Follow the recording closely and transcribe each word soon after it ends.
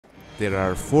There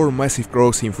are 4 massive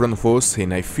crocs in front of us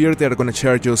and I fear they are gonna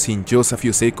charge us in just a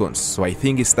few seconds, so I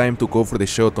think it's time to go for the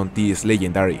shot on this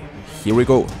legendary. Here we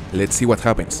go, let's see what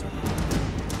happens.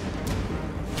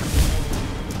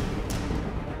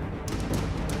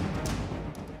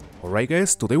 Alright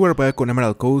guys, today we're back on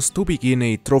Emerald Coast to begin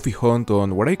a trophy hunt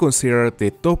on what I consider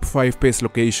the top 5 best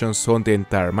locations on the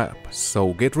entire map.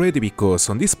 So get ready because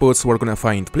on these spots we're gonna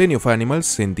find plenty of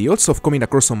animals and the odds of coming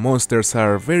across some monsters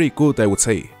are very good, I would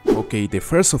say. Okay, the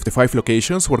first of the 5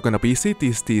 locations we're gonna visit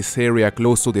is this area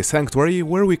close to the sanctuary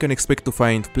where we can expect to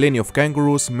find plenty of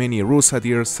kangaroos, many rusa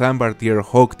deer, sambar deer,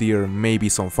 hawk deer, maybe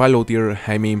some fallow deer,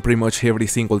 I mean pretty much every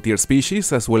single deer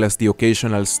species, as well as the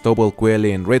occasional stubble quail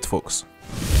and red fox.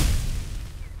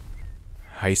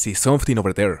 I see something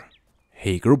over there.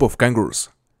 A group of kangaroos.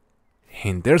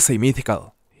 And there's a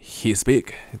mythical. He's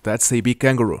big. That's a big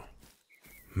kangaroo.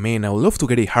 Man, I would love to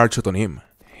get a hard shot on him.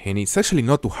 And it's actually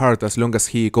not too hard as long as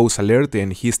he goes alert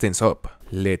and he stands up.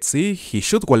 Let's see, he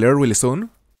should go alert really soon.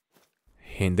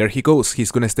 And there he goes,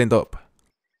 he's gonna stand up.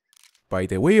 By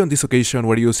the way, on this occasion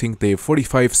we're using the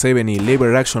 4570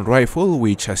 lever action rifle,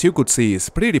 which as you could see is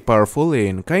pretty powerful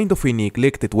and kind of a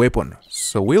neglected weapon.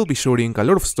 So we'll be shooting a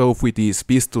lot of stuff with this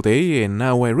beast today, and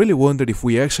now I really wonder if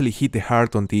we actually hit the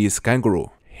heart on this kangaroo.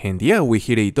 And yeah, we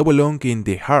hit a double lung in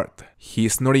the heart.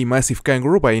 He's not a massive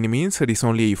kangaroo by any means, it is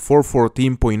only a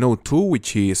 414.02,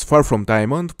 which is far from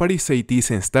diamond, but it's a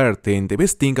decent start, and the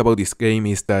best thing about this game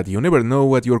is that you never know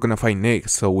what you're gonna find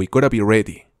next, so we gotta be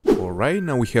ready. Alright,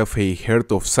 now we have a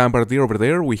herd of sambar deer over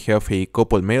there, we have a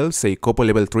couple males, a couple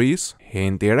level 3s,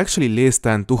 and they are actually less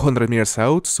than 200 meters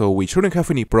out, so we shouldn't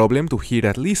have any problem to hit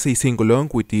at least a single lung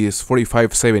with this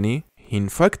 4570. In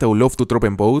fact, I would love to drop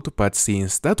them both, but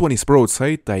since that one is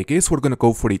broadside, I guess we're gonna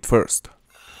go for it first.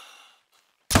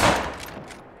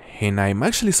 And I'm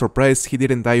actually surprised he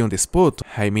didn't die on the spot.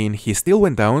 I mean, he still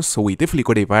went down, so we definitely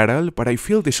got a barrel, but I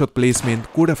feel the shot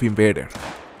placement could have been better.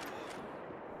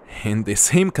 And the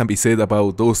same can be said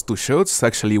about those 2 shots,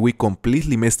 actually we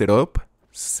completely messed it up.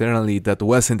 Certainly that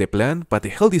wasn't the plan, but the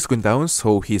health is going down,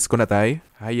 so he's gonna die.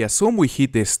 I assume we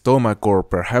hit the stomach or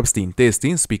perhaps the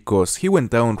intestines, because he went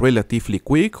down relatively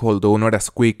quick, although not as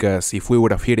quick as if we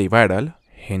would have hit a barrel.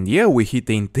 And yeah, we hit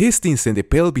the intestines and the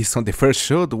pelvis on the first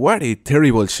shot. What a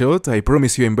terrible shot, I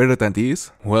promise you I'm better than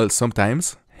this. Well,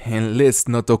 sometimes. And let's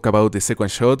not talk about the second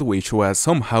shot, which was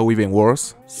somehow even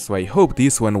worse. So I hope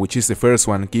this one, which is the first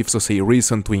one, gives us a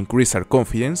reason to increase our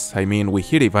confidence. I mean, we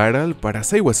hit a barrel, but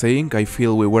as I was saying, I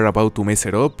feel we were about to mess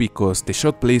it up because the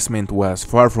shot placement was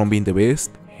far from being the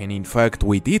best. And in fact,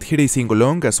 we did hit a single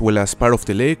lung as well as part of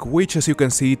the leg, which as you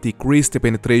can see decreased the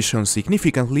penetration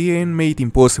significantly and made it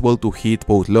impossible to hit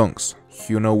both lungs.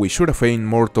 You know, we should have aimed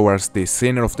more towards the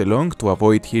center of the lung to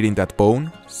avoid hitting that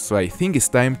bone, so I think it's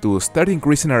time to start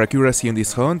increasing our accuracy on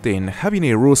this hunt, and having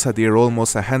a rusa deer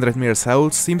almost 100 meters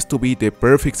out seems to be the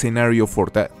perfect scenario for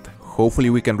that. Hopefully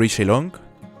we can reach a lung.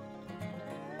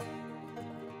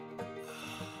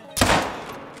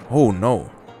 Oh no.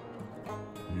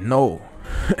 No.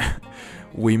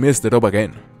 We messed it up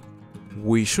again.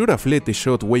 We should have let the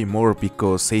shot way more,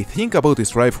 because a thing about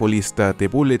this rifle is that the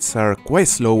bullets are quite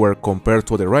slower compared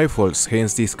to the rifles,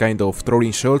 hence this kind of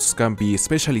throwing shots can be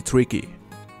especially tricky.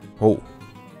 Oh,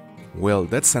 well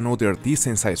that's another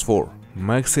decent size 4.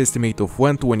 Max estimate of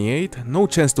 128, no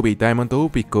chance to be diamond though,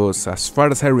 because as far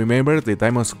as I remember the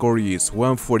diamond score is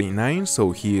 149,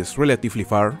 so he is relatively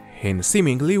far. And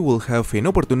seemingly we'll have an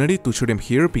opportunity to shoot him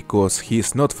here because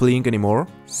he's not fleeing anymore,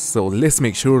 so let's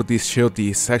make sure this shot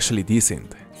is actually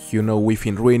decent. You know, we've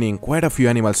been ruining quite a few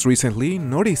animals recently,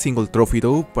 not a single trophy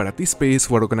though, but at this pace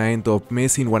we're gonna end up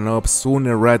messing one up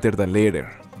sooner rather than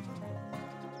later.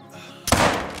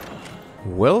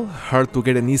 Well, hard to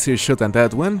get an easier shot than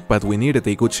that one, but we needed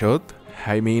a good shot.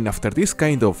 I mean, after this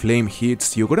kind of lame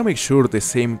hits, you gotta make sure the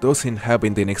same doesn't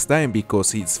happen the next time,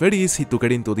 because it's very easy to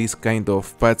get into this kind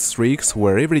of bad streaks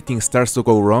where everything starts to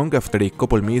go wrong after a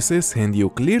couple misses, and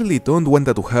you clearly don't want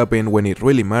that to happen when it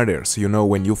really matters, you know,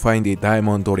 when you find a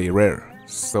diamond or a rare.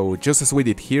 So just as we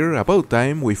did here, about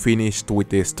time we finished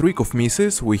with a streak of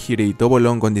misses. We hit a double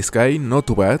lung on this guy, not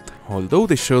too bad, although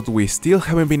the shot we still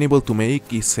haven't been able to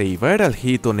make is a viral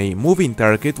hit on a moving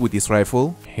target with this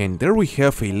rifle, and there we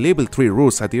have a level 3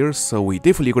 rusa deer, so we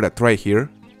definitely gotta try here.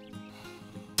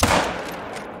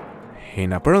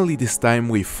 And apparently this time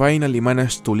we finally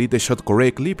managed to lead the shot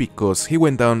correctly, because he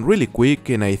went down really quick,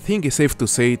 and I think it's safe to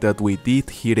say that we did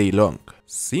hit a lung.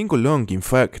 Single lung, in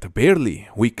fact, barely,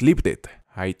 we clipped it.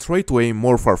 I tried to aim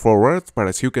more far forward, but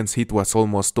as you can see it was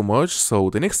almost too much, so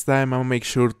the next time I'll make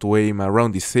sure to aim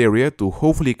around this area to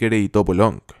hopefully get a double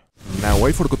lung. Now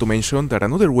I forgot to mention that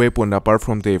another weapon apart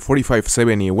from the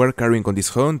 4570 we're carrying on this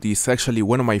hunt is actually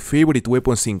one of my favorite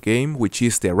weapons in game, which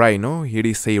is the Rhino. It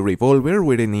is a revolver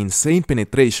with an insane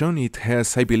penetration. It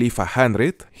has, I believe,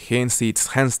 100, hence it's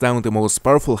hands down the most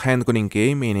powerful handgun in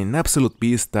game and an absolute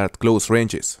beast at close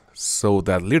ranges, so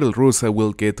that little Rusa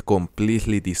will get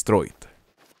completely destroyed.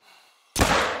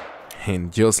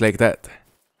 And just like that.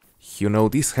 You know,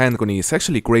 this handgun is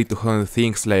actually great to hunt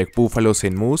things like buffaloes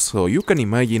and moose, so you can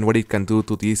imagine what it can do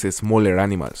to these smaller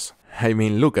animals. I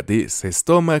mean, look at this,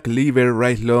 stomach, liver,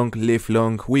 right lung, left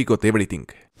lung, we got everything.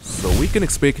 So we can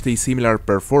expect a similar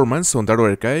performance on that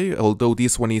other guy, although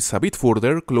this one is a bit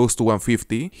further, close to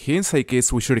 150, hence I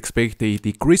guess we should expect a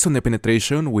decrease on the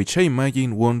penetration, which I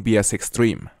imagine won't be as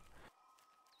extreme.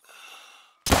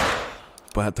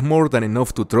 But more than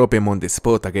enough to drop him on the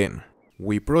spot again.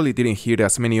 We probably didn't hit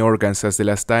as many organs as the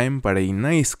last time, but a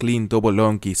nice clean double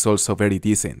lung is also very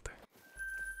decent.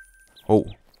 Oh,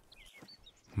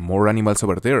 more animals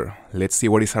over there. Let's see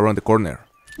what is around the corner.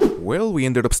 Well, we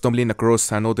ended up stumbling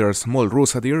across another small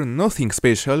Rusa deer, nothing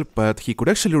special, but he could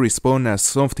actually respawn as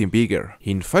something bigger.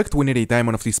 In fact, we need a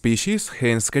diamond of this species,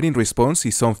 hence getting response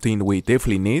is something we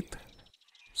definitely need.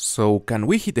 So can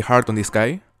we hit the heart on this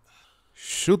guy?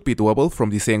 Should be doable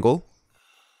from this angle.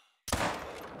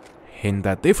 And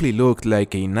that definitely looked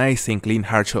like a nice and clean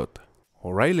heart shot.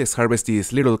 Alright, let's harvest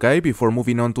this little guy before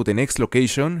moving on to the next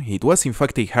location. It was in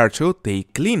fact a heart shot, a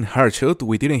clean heart shot,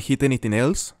 we didn't hit anything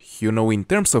else. You know, in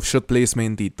terms of shot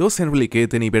placement, it doesn't really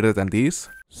get any better than this.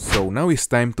 So now it's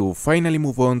time to finally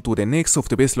move on to the next of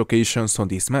the best locations on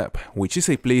this map, which is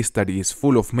a place that is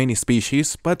full of many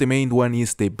species, but the main one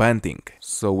is the Banting.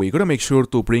 So we gotta make sure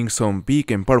to bring some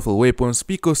big and powerful weapons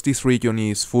because this region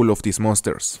is full of these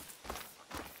monsters.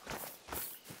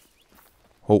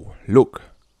 Oh, look.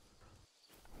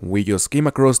 We just came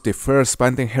across the first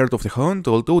Banting herd of the hunt,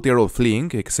 although they're all fleeing,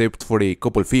 except for a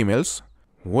couple females.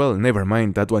 Well, never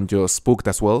mind, that one just spooked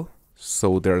as well.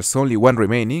 So there's only one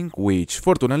remaining, which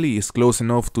fortunately is close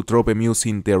enough to drop him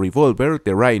using the revolver,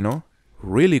 the Rhino.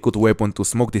 Really good weapon to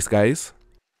smoke these guys.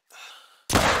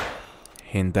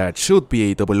 And that should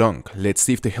be a double lung. Let's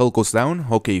see if the health goes down.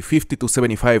 Okay, 50 to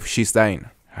 75, she's dying.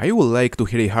 I would like to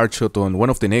hit a hard shot on one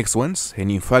of the next ones,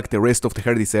 and in fact the rest of the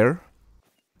herd is there.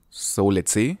 So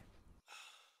let's see.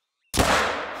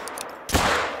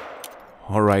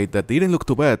 Alright, that didn't look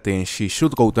too bad and she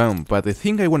should go down, but the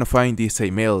thing I wanna find is a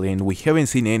male and we haven't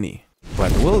seen any.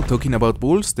 But well, talking about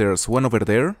bulls, there's one over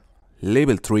there,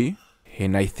 level 3,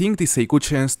 and I think this is a good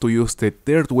chance to use the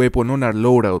third weapon on our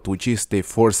loadout, which is the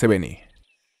 470.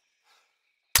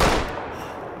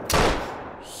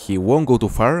 He won't go too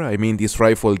far. I mean, this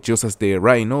rifle, just as the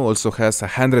Rhino, also has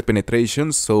 100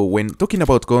 penetration, so when talking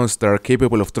about guns that are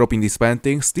capable of dropping these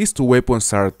Bantings, these two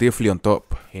weapons are definitely on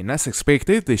top. And as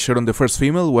expected, the shot on the first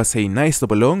female was a nice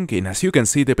double lung, and as you can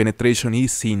see, the penetration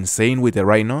is insane with the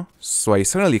Rhino, so I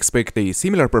certainly expect a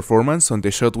similar performance on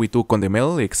the shot we took on the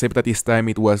male, except that this time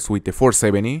it was with the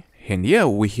 470. And yeah,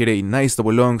 we hit a nice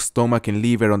double lung, stomach and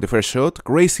liver on the first shot,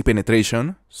 crazy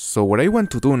penetration. So what I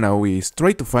want to do now is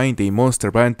try to find a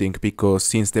monster Banting, because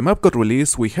since the map got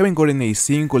released we haven't gotten a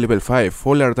single level 5,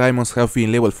 all our diamonds have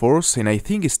been level 4s, and I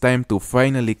think it's time to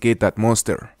finally get that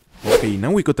monster. Okay,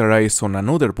 now we got our eyes on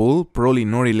another bull, probably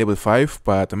not a level 5,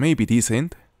 but maybe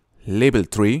decent. Level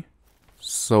 3.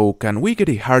 So can we get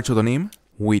a hard shot on him?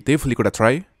 We definitely gotta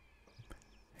try.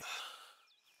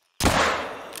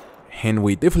 And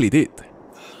we definitely did.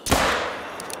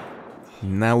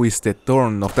 Now is the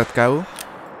turn of that cow.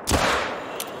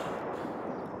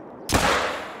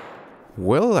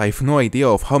 Well, I've no idea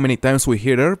of how many times we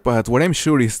hit her, but what I'm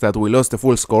sure is that we lost the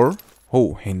full score.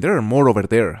 Oh, and there are more over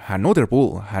there. Another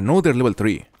bull, another level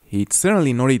 3. It's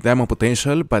certainly not a diamond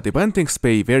potential, but the Bantings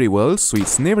pay very well, so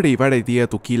it's never a bad idea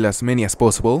to kill as many as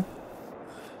possible.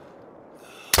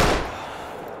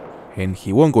 And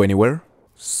he won't go anywhere.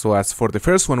 So as for the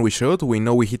first one we shot, we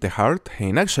know we hit the heart,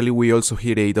 and actually we also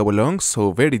hit a double lung,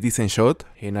 so very decent shot.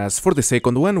 And as for the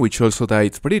second one, which also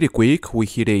died pretty quick, we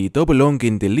hit a double lung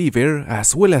in the liver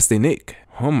as well as the neck.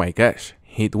 Oh my gosh,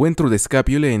 it went through the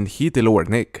scapula and hit the lower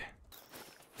neck.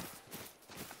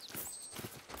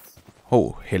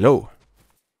 Oh, hello.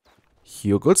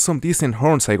 You got some decent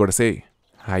horns, I gotta say.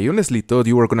 I honestly thought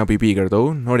you were gonna be bigger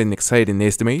though, not an exciting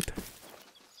estimate.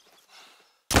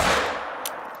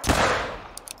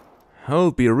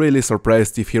 I'll be really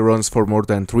surprised if he runs for more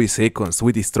than 3 seconds,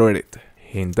 we destroyed it.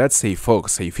 And that's a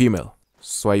fox, a female.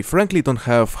 So I frankly don't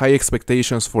have high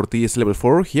expectations for this level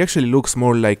 4, he actually looks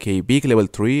more like a big level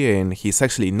 3 and he's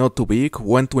actually not too big,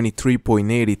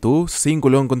 123.82,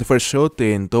 single lung on the first shot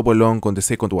and double lung on the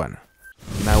second one.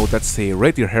 Now that's a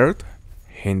red deer herd.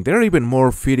 And there are even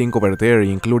more feeding over there,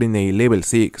 including a level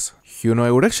 6. You know,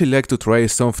 I would actually like to try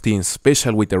something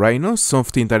special with the rhino,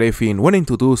 something that I've been wanting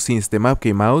to do since the map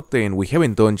came out and we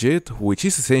haven't done yet, which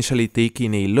is essentially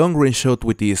taking a long range shot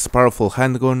with this powerful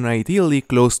handgun, ideally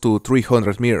close to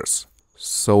 300 meters.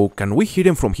 So can we hit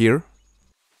him from here?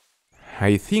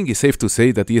 I think it's safe to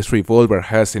say that this revolver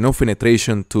has enough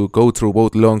penetration to go through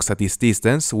both lungs at this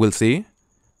distance, we'll see.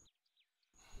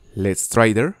 Let's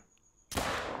try there.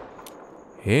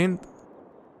 And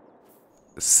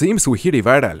seems we hit a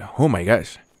barrel, oh my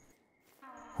gosh.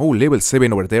 Oh, level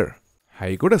 7 over there.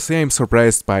 I gotta say I'm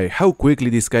surprised by how quickly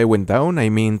this guy went down. I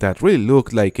mean, that really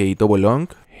looked like a double lung.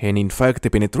 And in fact, the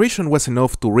penetration was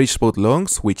enough to reach both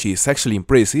lungs, which is actually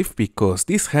impressive because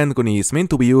this handgun is meant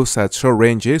to be used at short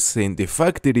ranges, and the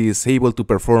fact that it is able to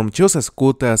perform just as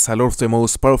good as a lot of the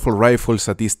most powerful rifles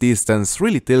at this distance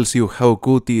really tells you how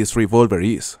good this revolver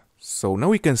is. So now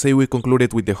we can say we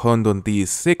concluded with the hunt on this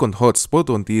second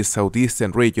hotspot on this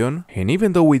southeastern region, and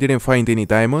even though we didn't find any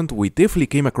diamond, we definitely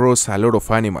came across a lot of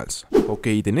animals.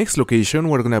 Okay, the next location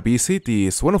we're gonna visit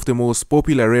is one of the most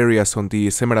popular areas on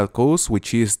the Emerald Coast,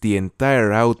 which is the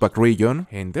entire Outback region,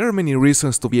 and there are many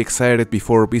reasons to be excited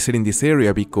before visiting this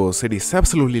area because it is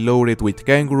absolutely loaded with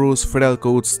kangaroos, feral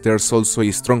goats. There's also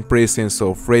a strong presence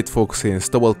of red fox and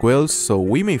stubble quails, so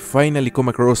we may finally come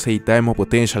across a diamond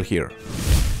potential here.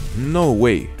 No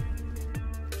way.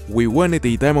 We wanted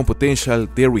a diamond potential,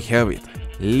 there we have it.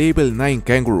 Level 9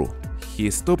 kangaroo.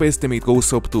 His top estimate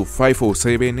goes up to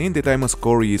 507 and the diamond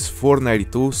score is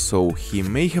 492, so he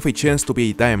may have a chance to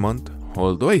be a diamond,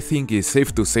 although I think it's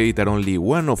safe to say that only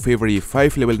one of every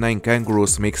 5 level 9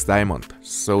 kangaroos makes diamond,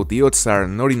 so the odds are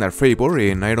not in our favor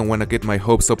and I don't wanna get my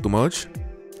hopes up too much.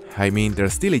 I mean,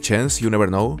 there's still a chance, you never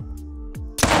know.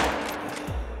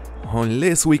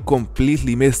 Unless we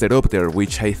completely messed it up there,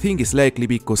 which I think is likely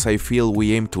because I feel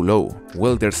we aimed too low.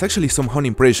 Well, there's actually some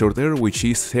hunting pressure there, which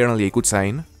is certainly a good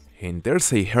sign. And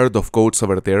there's a herd of goats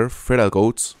over there, feral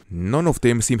goats. None of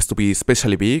them seems to be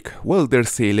especially big. Well,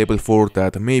 there's a level 4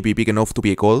 that may be big enough to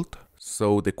be a colt.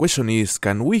 So the question is,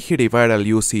 can we hit a barrel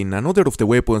using another of the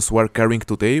weapons we're carrying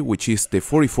today, which is the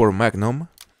 44 Magnum?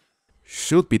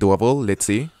 Should be doable, let's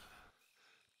see.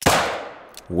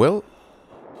 Well,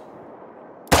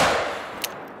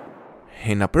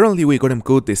 and apparently we got him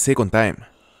good the second time.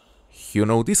 You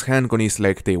know, this handgun is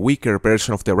like the weaker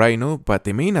version of the Rhino, but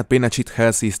the main advantage it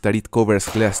has is that it covers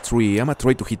class 3. I'ma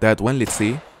try to hit that one, let's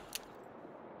see.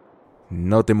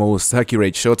 Not the most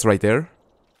accurate shots right there.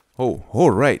 Oh,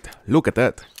 alright, look at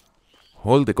that.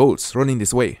 All the goats running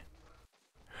this way.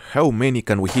 How many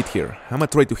can we hit here? I'ma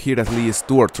try to hit at least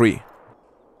 2 or 3.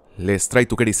 Let's try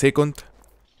to get a second.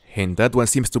 And that one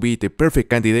seems to be the perfect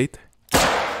candidate.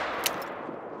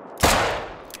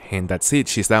 And that's it,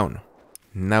 she's down.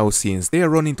 Now since they are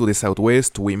running to the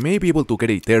southwest, we may be able to get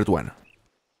a third one.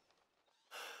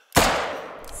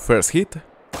 First hit.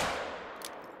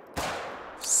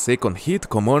 Second hit,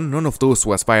 come on, none of those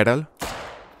was viral.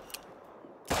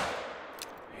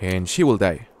 And she will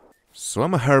die. So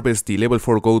I'ma harvest the level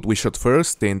 4 goat we shot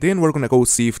first, and then we're gonna go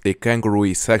see if the kangaroo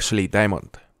is actually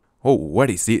diamond. Oh, what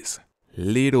is this?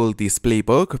 Little display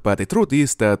bug, but the truth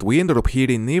is that we ended up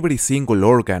hitting every single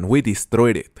organ, we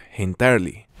destroyed it,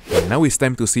 entirely. And now it's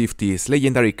time to see if this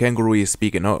legendary kangaroo is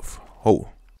big enough. Oh,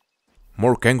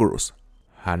 more kangaroos.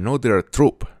 Another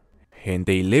troop. And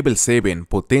a level 7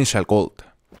 potential gold.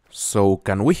 So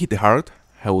can we hit the heart?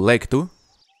 I would like to.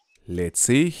 Let's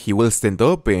see, he will stand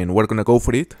up and we're gonna go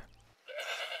for it.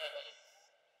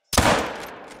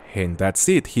 And that's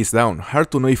it, he's down.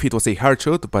 Hard to know if it was a hard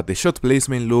shot, but the shot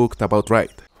placement looked about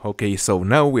right. Okay, so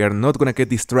now we are not gonna get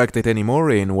distracted anymore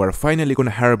and we're finally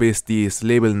gonna harvest this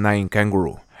level 9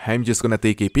 kangaroo. I'm just gonna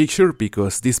take a picture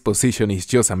because this position is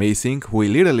just amazing. We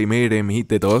literally made him hit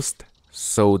the dust.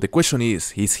 So the question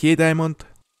is he a diamond?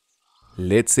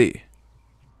 Let's see.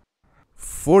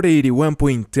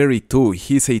 481.32,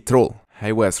 he's a troll.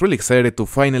 I was really excited to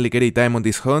finally get a diamond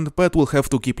this hunt, but we'll have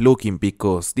to keep looking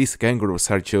because these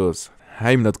kangaroos are just...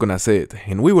 I'm not gonna say it.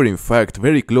 And we were in fact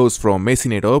very close from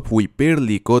messing it up, we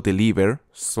barely got the liver.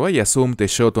 So I assumed the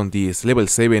shot on this level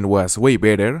 7 was way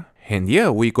better. And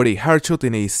yeah, we got a hard shot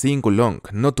in a single lung,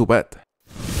 not too bad.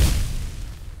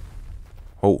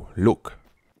 Oh, look.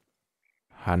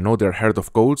 Another herd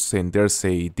of goats, and there's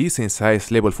a decent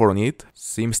sized level 4 on it.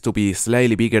 Seems to be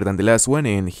slightly bigger than the last one,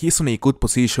 and he's in a good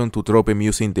position to drop him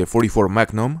using the 44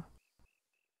 Magnum.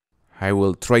 I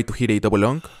will try to hit a double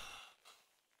lung.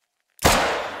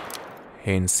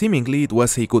 And seemingly it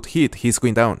was a good hit, he's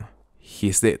going down.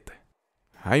 He's dead.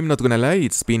 I'm not gonna lie,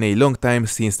 it's been a long time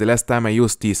since the last time I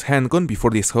used this handgun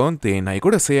before this hunt, and I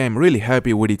gotta say I'm really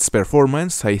happy with its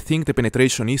performance. I think the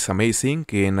penetration is amazing,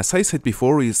 and as I said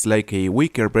before, it's like a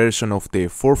weaker version of the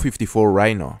 454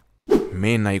 Rhino.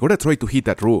 Man, I gotta try to hit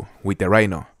that roe with the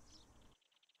Rhino.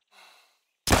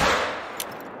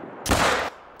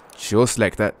 Just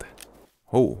like that.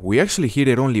 Oh, we actually hit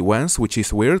it only once, which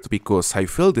is weird because I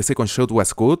felt the second shot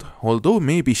was good, although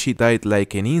maybe she died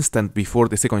like an instant before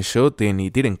the second shot and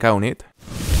it didn't count it.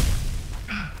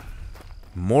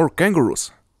 More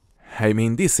kangaroos. I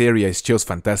mean, this area is just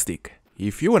fantastic.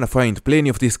 If you wanna find plenty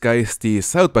of these guys,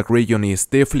 this outback region is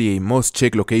definitely a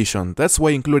must-check location, that's why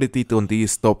I included it on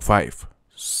this top 5.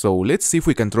 So let's see if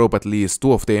we can drop at least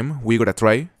 2 of them, we gotta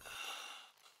try.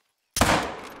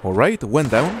 Alright, one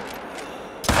down.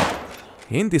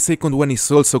 And the second one is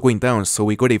also going down, so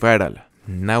we got a viral.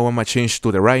 Now I'ma change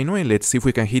to the Rhino and let's see if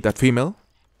we can hit that female.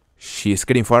 She's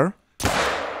getting far.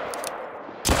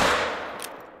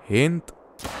 And...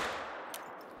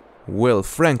 well,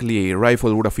 frankly, a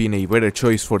rifle would have been a better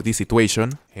choice for this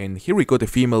situation. And here we got the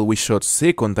female we shot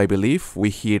second, I believe.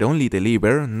 We hit only the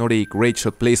liver, not a great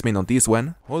shot placement on this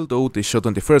one. Although the shot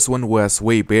on the first one was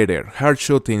way better, hard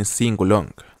shot and single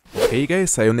long. Hey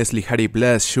guys, I honestly had a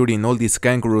blast shooting all these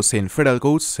kangaroos and feral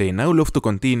goats, and I would love to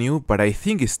continue, but I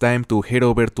think it's time to head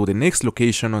over to the next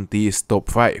location on this top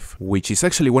 5, which is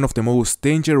actually one of the most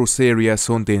dangerous areas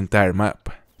on the entire map.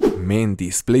 Man,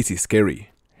 this place is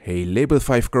scary. A level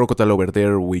 5 crocodile over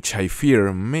there, which I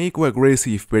fear may go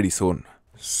aggressive very soon.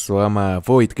 So I'ma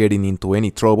avoid getting into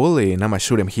any trouble and I'ma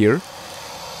shoot him here.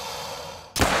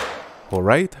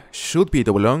 Alright, should be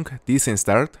double long, decent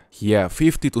start. Yeah,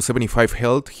 50 to 75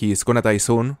 health, he's gonna die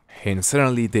soon. And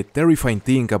certainly the terrifying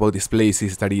thing about this place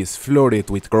is that it's flooded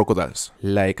with crocodiles.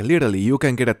 Like literally you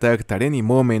can get attacked at any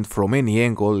moment from any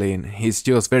angle and it's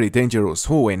just very dangerous.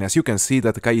 Oh, and as you can see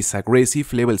that guy is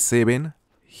aggressive, level 7.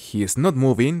 He's not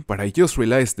moving, but I just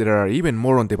realized there are even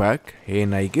more on the back.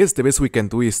 And I guess the best we can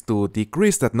do is to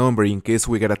decrease that number in case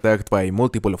we get attacked by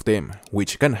multiple of them,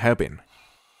 which can happen.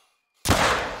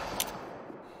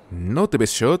 Not the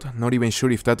best shot, not even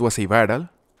sure if that was a viral.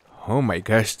 Oh my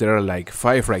gosh, there are like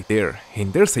 5 right there,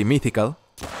 and there's a mythical.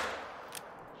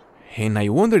 And I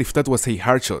wonder if that was a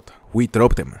hard shot, we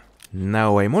dropped them.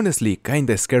 Now I'm honestly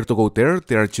kinda scared to go there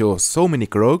are just so many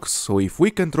crocs, so if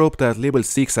we can drop that level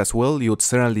 6 as well, you'd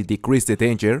certainly decrease the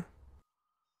danger.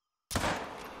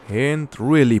 And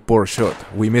really poor shot,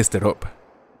 we messed it up.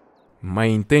 My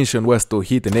intention was to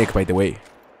hit the neck, by the way.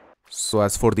 So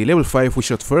as for the level 5 we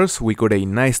shot first, we got a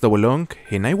nice double long,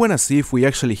 and I wanna see if we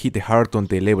actually hit the heart on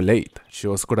the level 8.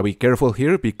 Just gotta be careful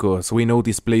here, because we know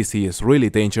this place is really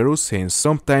dangerous, and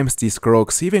sometimes these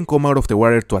crocs even come out of the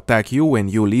water to attack you when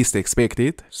you least expect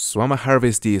it. So I'ma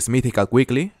harvest this mythical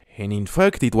quickly, and in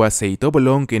fact it was a double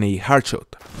long and a hard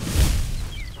shot.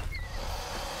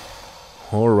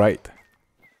 Alright.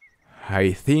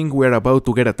 I think we're about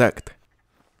to get attacked.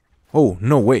 Oh,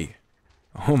 no way.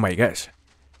 Oh my gosh.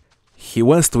 He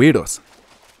wants to eat us.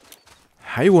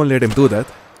 I won't let him do that.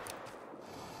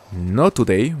 Not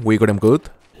today, we got him good.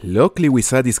 Luckily we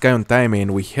saw this guy on time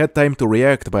and we had time to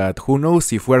react, but who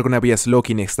knows if we're gonna be as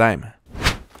lucky next time.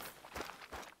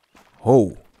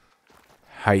 Oh.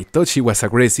 I thought she was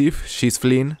aggressive, she's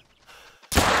fleeing.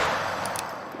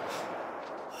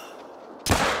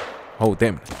 Oh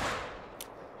damn.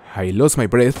 I lost my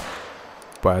breath,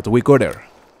 but we got her.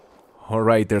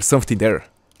 Alright, there's something there.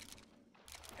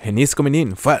 And he's coming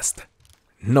in, fast.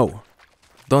 No,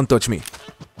 don't touch me.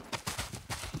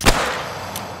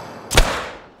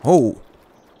 Oh.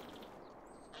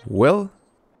 Well,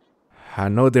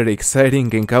 another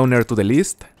exciting encounter to the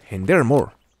list, and there are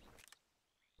more.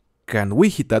 Can we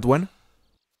hit that one?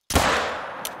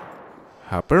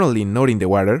 Apparently not in the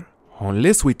water,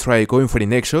 unless we try going for the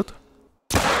next shot.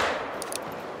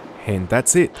 And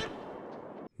that's it.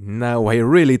 Now I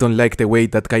really don't like the way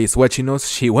that guy is watching us,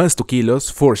 she wants to kill us,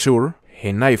 for sure,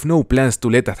 and I have no plans to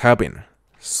let that happen,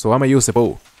 so I'ma use the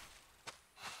bow.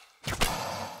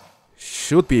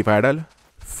 Should be viral,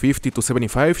 50 to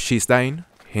 75, she's dying,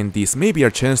 and this may be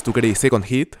our chance to get a second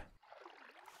hit.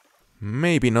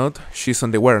 Maybe not, she's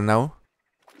on the water now.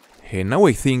 And now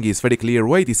I think it's very clear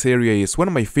why this area is one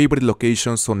of my favorite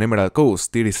locations on Emerald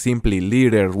Coast. It is simply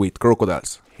littered with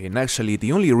crocodiles. And actually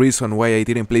the only reason why I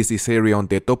didn't place this area on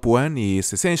the top 1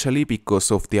 is essentially because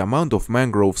of the amount of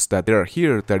mangroves that there are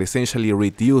here that essentially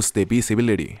reduce the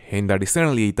visibility. And that is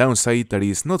certainly a downside that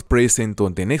is not present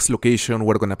on the next location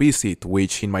we're gonna visit,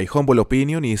 which in my humble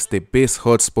opinion is the best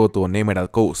hotspot on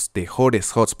Emerald Coast, the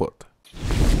hottest hotspot.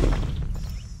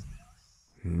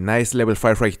 Nice level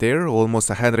 5 right there, almost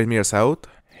 100 meters out.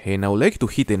 And I would like to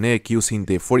hit the neck using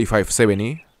the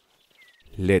 4570.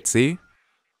 Let's see.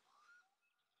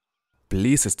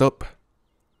 Please stop.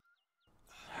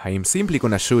 I'm simply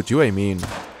gonna shoot you,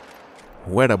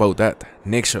 what about that?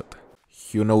 Neck shot.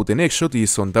 You know, the neck shot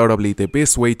is undoubtedly the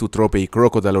best way to drop a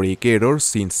crocodile or a gator,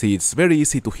 since it's very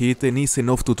easy to hit and easy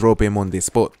enough to drop them on the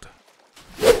spot.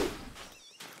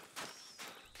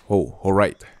 Oh,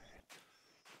 alright.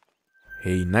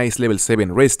 A nice level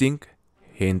 7 resting,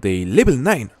 and a level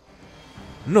 9.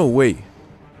 No way.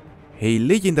 A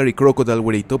legendary crocodile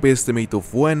with a top estimate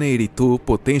of 182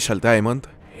 potential diamond,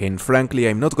 and frankly,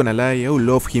 I'm not gonna lie, I would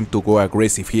love him to go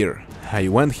aggressive here. I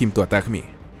want him to attack me.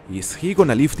 Is he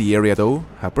gonna leave the area though?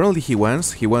 Apparently he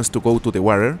wants to go to the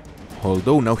water,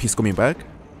 although now he's coming back.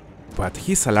 But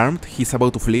he's alarmed, he's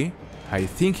about to flee. I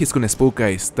think he's gonna spook,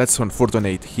 guys, that's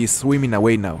unfortunate, he's swimming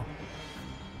away now.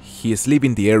 He's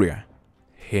leaving the area,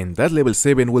 and that level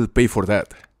 7 will pay for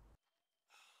that.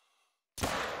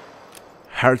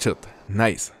 Hard shot,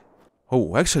 nice.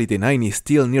 Oh, actually the 9 is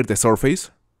still near the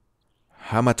surface.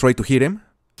 I'ma try to hit him,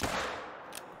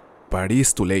 but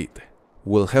it's too late.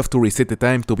 We'll have to reset the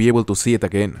time to be able to see it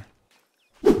again.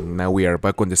 Now we are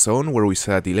back on the zone where we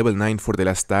saw the level 9 for the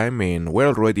last time, and we're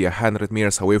already 100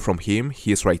 meters away from him.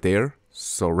 He's right there,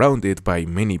 surrounded by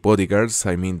many bodyguards.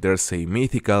 There's a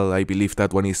mythical, I believe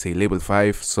that one is a level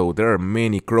 5, so there are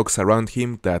many crocs around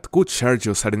him that could charge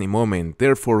us at any moment,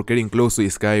 therefore getting close to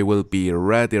this guy will be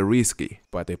rather risky.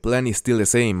 But the plan is still the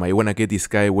same, I wanna get this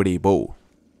guy with a bow.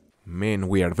 Man,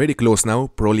 we are very close now,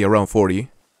 probably around 40.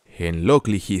 And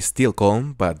luckily he's still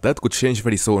calm, but that could change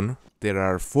very soon. There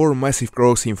are 4 massive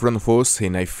crocs in front of us,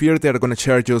 and I fear they are gonna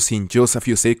charge us in just a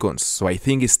few seconds, so I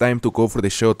think it's time to go for the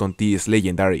shot on this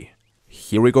legendary.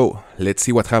 Here we go, let's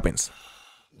see what happens.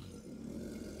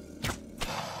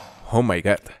 Oh my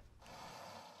god.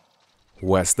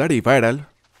 Was that a viral?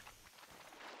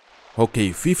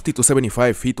 Okay, 50 to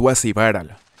 75, it was a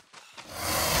viral.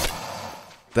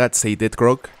 That's a dead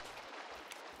croc.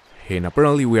 And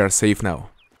apparently we are safe now.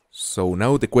 So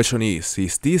now the question is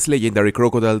this legendary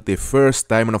crocodile the first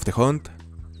diamond of the hunt?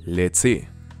 Let's see.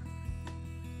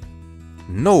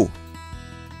 No!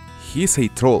 He's a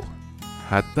troll.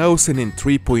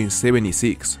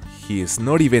 1003.76. He is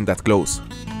not even that close.